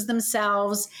verses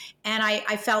themselves, and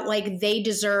I felt like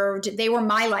they were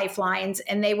my lifelines,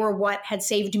 and they were what had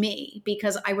saved me,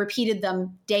 because I repeated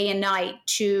them day and night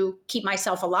to keep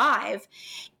myself alive.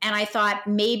 And I thought,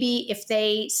 maybe if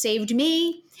they saved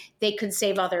me, they could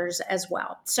save others as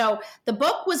well. So the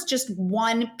book was just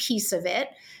one piece of it,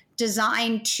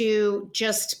 designed to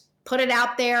just put it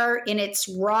out there in its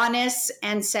rawness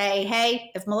and say,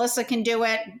 hey, if Melissa can do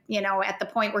it, at the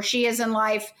point where she is in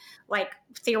life, like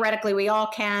theoretically we all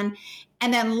can.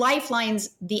 And then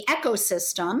Lifelines, the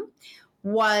ecosystem,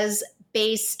 was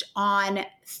based on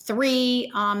three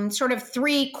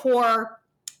core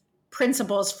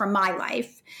principles from my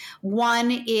life.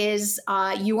 One is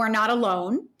you are not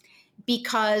alone,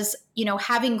 because,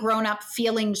 having grown up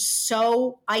feeling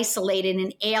so isolated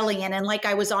and alien and like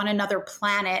I was on another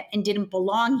planet and didn't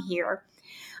belong here,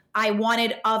 I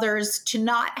wanted others to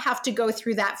not have to go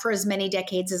through that for as many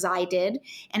decades as I did,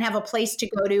 and have a place to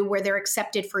go to where they're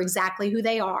accepted for exactly who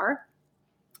they are.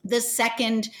 The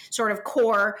second sort of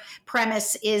core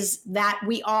premise is that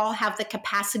we all have the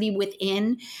capacity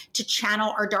within to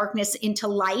channel our darkness into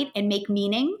light and make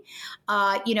meaning.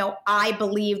 I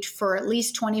believed for at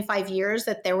least 25 years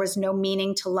that there was no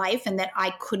meaning to life and that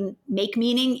I couldn't make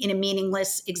meaning in a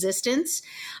meaningless existence.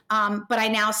 But I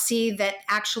now see that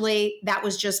actually that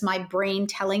was just my brain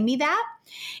telling me that.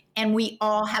 And we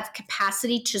all have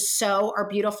capacity to sow our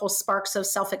beautiful sparks of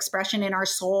self-expression in our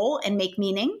soul and make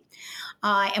meaning.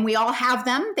 And we all have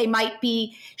them. They might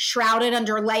be shrouded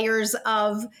under layers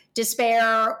of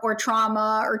despair or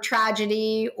trauma or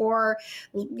tragedy or,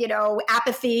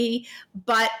 apathy,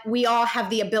 but we all have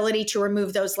the ability to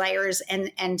remove those layers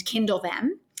and kindle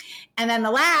them. And then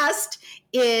the last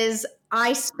is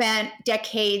I spent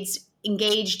decades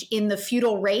engaged in the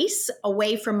futile race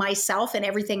away from myself and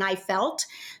everything I felt,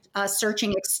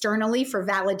 searching externally for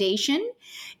validation.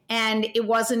 And it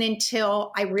wasn't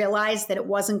until I realized that it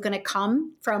wasn't going to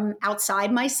come from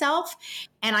outside myself,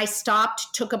 and I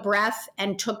stopped, took a breath,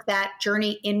 and took that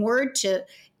journey inward to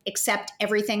accept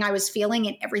everything I was feeling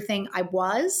and everything I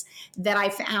was, that I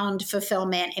found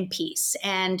fulfillment and peace.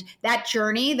 And that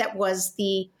journey that was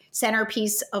the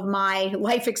centerpiece of my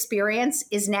life experience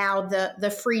is now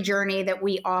the free journey that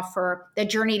we offer, the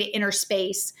journey to inner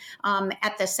space,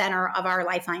 at the center of our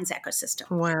Lifelines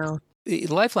ecosystem. Wow.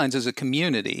 Lifelines is a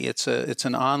community. It's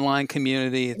an online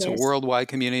community. It's a worldwide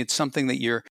community. It's something that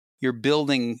you're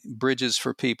building bridges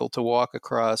for people to walk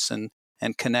across and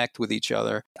connect with each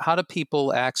other. How do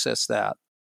people access that?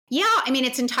 Yeah,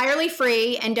 it's entirely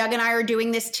free, and Doug and I are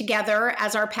doing this together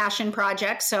as our passion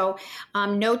project. So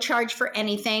no charge for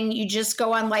anything. You just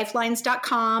go on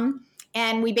lifelines.com.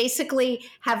 And we basically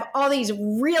have all these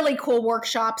really cool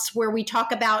workshops where we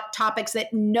talk about topics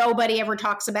that nobody ever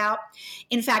talks about.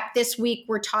 In fact, this week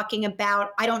we're talking about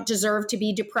I don't deserve to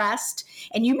be depressed.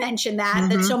 And you mentioned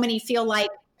that so many feel like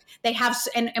they have,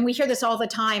 and we hear this all the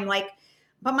time, like,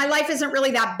 but my life isn't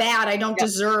really that bad. I don't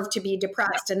deserve to be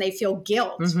depressed. And they feel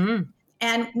guilt.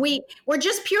 And we're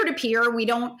just peer-to-peer. We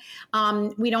don't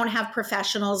have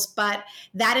professionals, but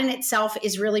that in itself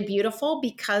is really beautiful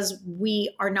because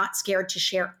we are not scared to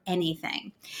share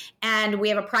anything. And we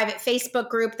have a private Facebook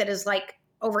group that is like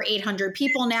over 800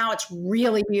 people now. It's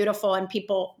really beautiful, and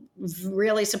people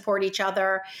really support each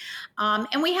other.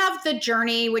 And we have the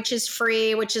journey, which is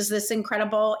free, which is this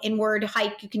incredible inward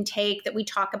hike you can take that we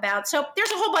talk about. So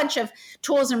there's a whole bunch of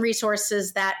tools and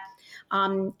resources that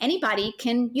anybody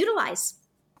can utilize.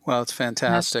 Well, it's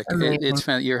fantastic.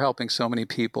 You're helping so many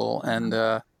people,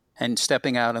 and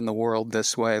stepping out in the world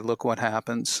this way. Look what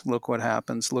happens. Look what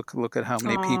happens. Look at how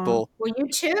many people. Well, you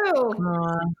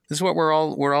too. This is what we're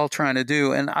all trying to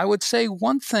do. And I would say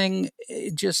one thing,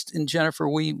 just in Jennifer,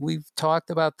 we've talked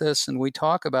about this, and we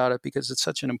talk about it because it's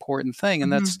such an important thing,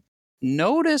 and that's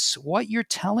notice what you're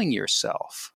telling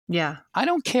yourself. Yeah. I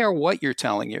don't care what you're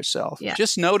telling yourself. Yeah.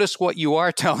 Just notice what you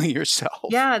are telling yourself.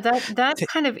 Yeah, that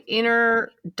kind of inner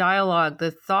dialogue,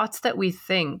 the thoughts that we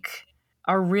think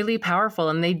are really powerful,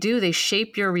 and they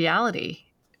shape your reality,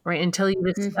 right? Until you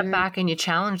just step back and you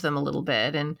challenge them a little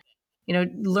bit. And,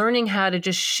 learning how to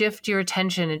just shift your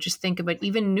attention and just think about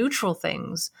even neutral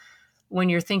things when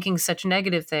you're thinking such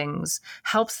negative things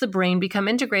helps the brain become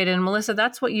integrated. And Melissa,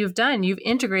 that's what you've done. You've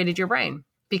integrated your brain.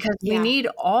 Because we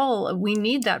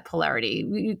need that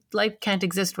polarity. Life can't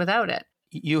exist without it.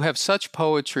 You have such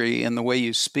poetry in the way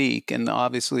you speak, and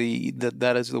obviously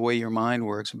that is the way your mind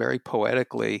works, very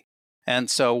poetically. And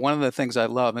so one of the things I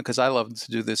love, because I love to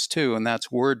do this too, and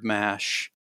that's word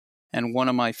mash. And one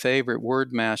of my favorite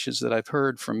word mashes that I've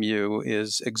heard from you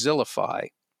is exilify.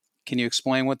 Can you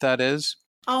explain what that is?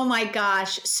 Oh my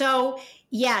gosh. So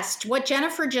yes, what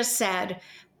Jennifer just said,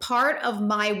 part of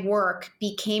my work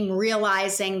became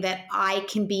realizing that I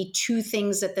can be two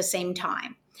things at the same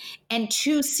time, and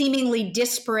two seemingly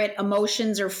disparate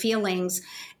emotions or feelings,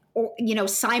 or,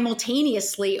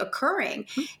 simultaneously occurring.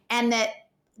 And that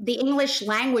the English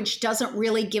language doesn't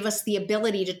really give us the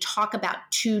ability to talk about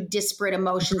two disparate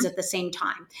emotions at the same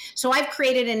time. So I've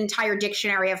created an entire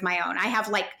dictionary of my own. I have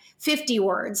like 50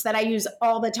 words that I use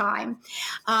all the time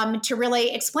to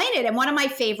really explain it. And one of my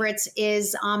favorites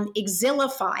is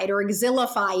exilified or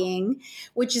exilifying,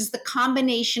 which is the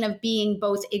combination of being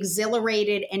both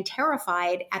exhilarated and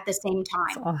terrified at the same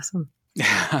time. That's awesome.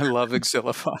 I love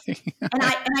exilifying. and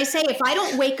I say, if I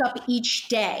don't wake up each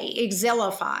day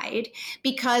exilified,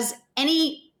 because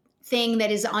anything that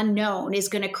is unknown is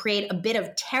going to create a bit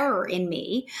of terror in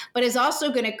me, but is also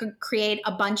going to create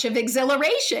a bunch of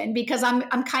exhilaration because I'm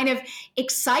kind of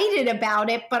excited about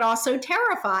it, but also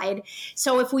terrified.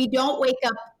 So if we don't wake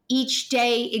up each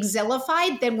day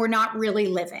exilified, then we're not really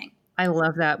living. I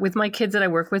love that. With my kids that I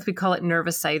work with, we call it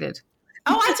nervous-sighted.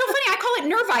 Oh, that's so funny. I call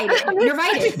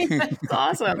it nervited. That's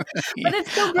awesome. But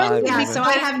it's so brilliant. Yeah, so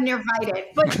I have nervited.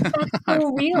 But that's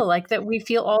so real, like that we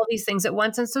feel all these things at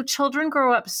once. And so children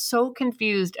grow up so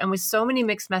confused and with so many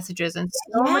mixed messages and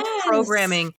so much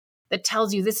programming that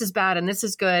tells you this is bad and this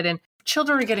is good. And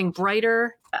children are getting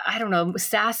brighter,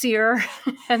 sassier,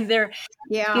 and they're,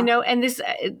 and this,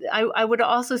 I would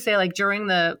also say, like, during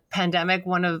the pandemic,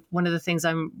 one of the things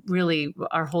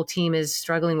our whole team is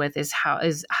struggling with is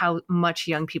how much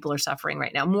young people are suffering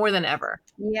right now, more than ever.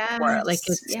 Yeah.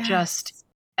 It's just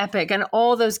epic. And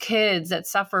all those kids that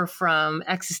suffer from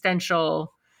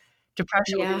existential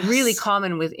depression, really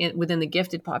common within the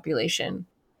gifted population.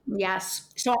 Yes.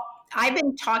 So I've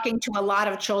been talking to a lot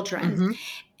of children,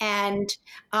 and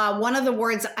one of the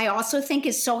words I also think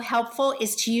is so helpful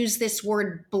is to use this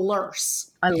word blurse.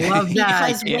 I love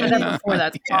that.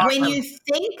 When you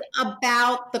think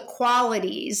about the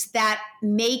qualities that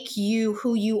make you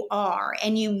who you are,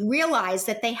 and you realize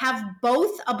that they have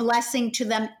both a blessing to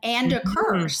them and a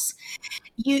curse,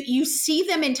 you see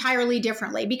them entirely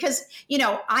differently. Because,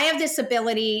 I have this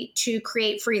ability to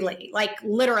create freely, like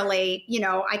literally,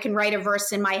 I can write a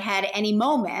verse in my head any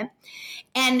moment.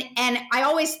 And I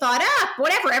always thought,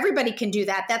 whatever, everybody can do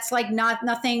that. That's like not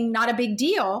a big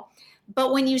deal.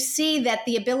 But when you see that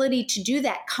the ability to do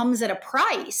that comes at a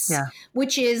price,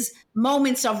 which is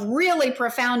moments of really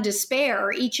profound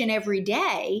despair each and every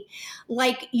day,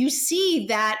 like you see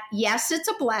that, yes, it's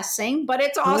a blessing, but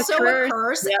it's also a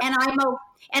curse. Yep.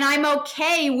 And I'm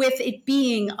okay with it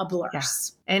being a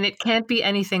blurse. Yeah. And it can't be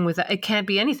anything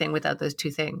without those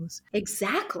two things.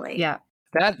 Exactly. Yeah.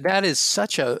 That is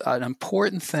such an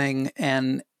important thing,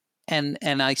 and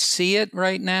I see it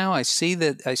right now. I see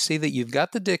that you've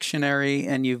got the dictionary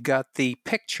and you've got the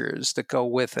pictures that go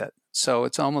with it. So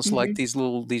it's almost like these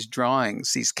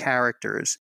drawings, these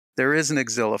characters. There is an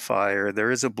exilifier,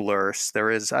 there is a blurse, there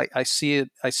is. I see it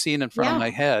in front of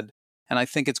my head, and I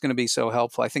think it's going to be so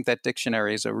helpful. I think that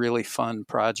dictionary is a really fun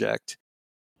project.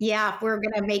 Yeah, we're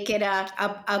going to make it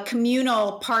a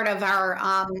communal part of our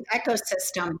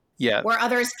ecosystem. Yeah. Where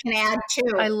others can add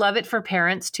too. I love it for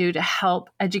parents too, to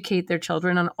help educate their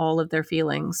children on all of their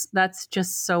feelings. That's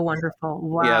just so wonderful.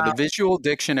 Wow. Yeah, the visual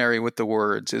dictionary with the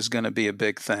words is going to be a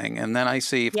big thing. And then I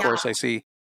see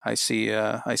I see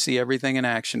everything in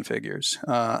action figures.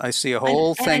 I see a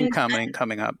whole thing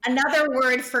coming up. Another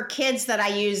word for kids that I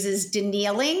use is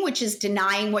denying, which is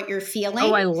denying what you're feeling.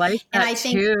 Oh, I like that, and I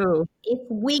think too.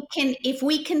 If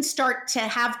we can start to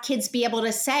have kids be able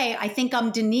to say, I think I'm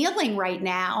denying right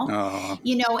now,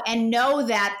 and know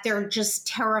that they're just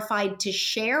terrified to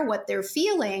share what they're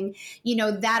feeling,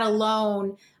 that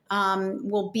alone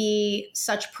will be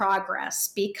such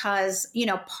progress, because,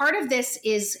 part of this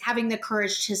is having the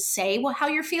courage to say how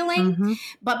you're feeling. Mm-hmm.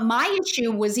 But my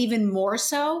issue was even more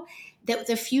so that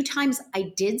the few times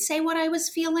I did say what I was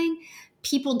feeling,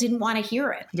 people didn't want to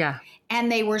hear it. Yeah.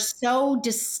 And they were so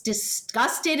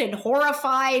disgusted and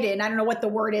horrified. And I don't know what the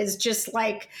word is, just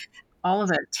like all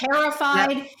of it,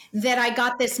 terrified that I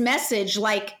got this message,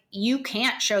 like, you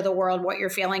can't show the world what you're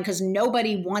feeling because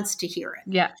nobody wants to hear it.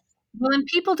 Yeah. Well, and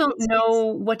people don't know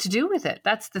what to do with it.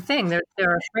 That's the thing. They're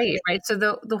afraid, right? So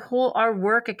the whole, our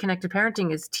work at Connected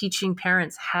Parenting is teaching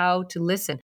parents how to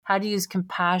listen, how to use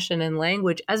compassion and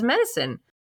language as medicine,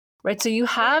 right? So you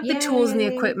have the tools and the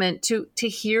equipment to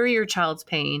hear your child's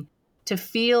pain, to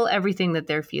feel everything that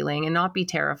they're feeling and not be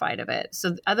terrified of it.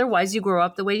 So otherwise you grow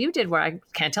up the way you did, where I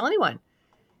can't tell anyone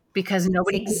because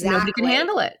nobody can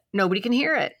handle it. Nobody can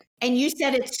hear it. And you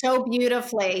said it so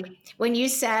beautifully when you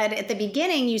said at the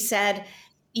beginning, you said,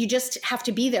 you just have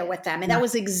to be there with them. And that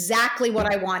was exactly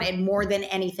what I wanted more than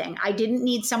anything. I didn't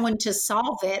need someone to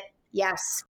solve it.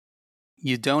 Yes.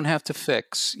 You don't have to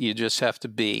fix, you just have to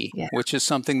be, which is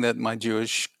something that my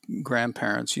Jewish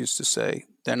grandparents used to say.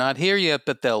 They're not here yet,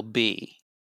 but they'll be.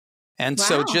 And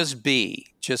so just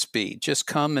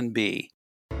come and be.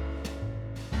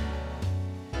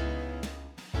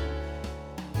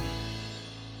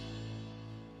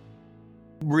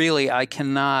 Really, I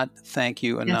cannot thank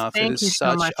you enough. It is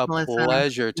such a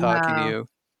pleasure talking to you.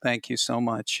 Thank you so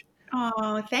much.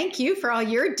 Oh, thank you for all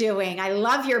you're doing. I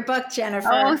love your book, Jennifer.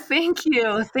 Oh, thank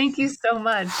you. Thank you so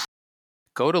much.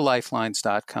 Go to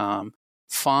lifelines.com,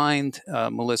 find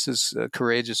Melissa's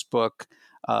courageous book,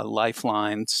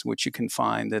 Lifelines, which you can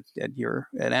find at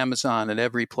Amazon, at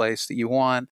every place that you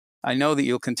want. I know that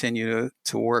you'll continue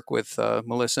to work with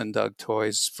Melissa and Doug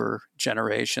Toys for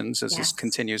generations as this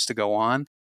continues to go on.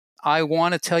 I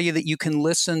want to tell you that you can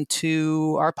listen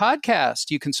to our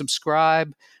podcast. You can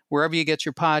subscribe wherever you get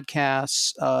your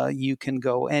podcasts. You can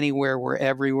go anywhere. We're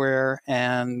everywhere.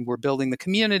 And we're building the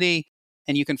community.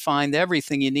 And you can find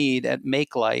everything you need at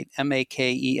MakeLight,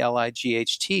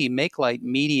 MakeLight,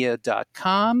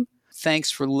 MakeLightMedia.com.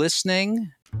 Thanks for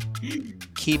listening.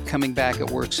 Keep coming back. It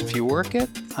works if you work it.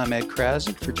 I'm Ed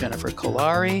Krasnick for Jennifer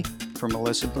Kolari, for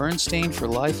Melissa Bernstein, for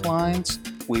Lifelines.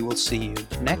 We will see you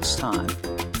next time.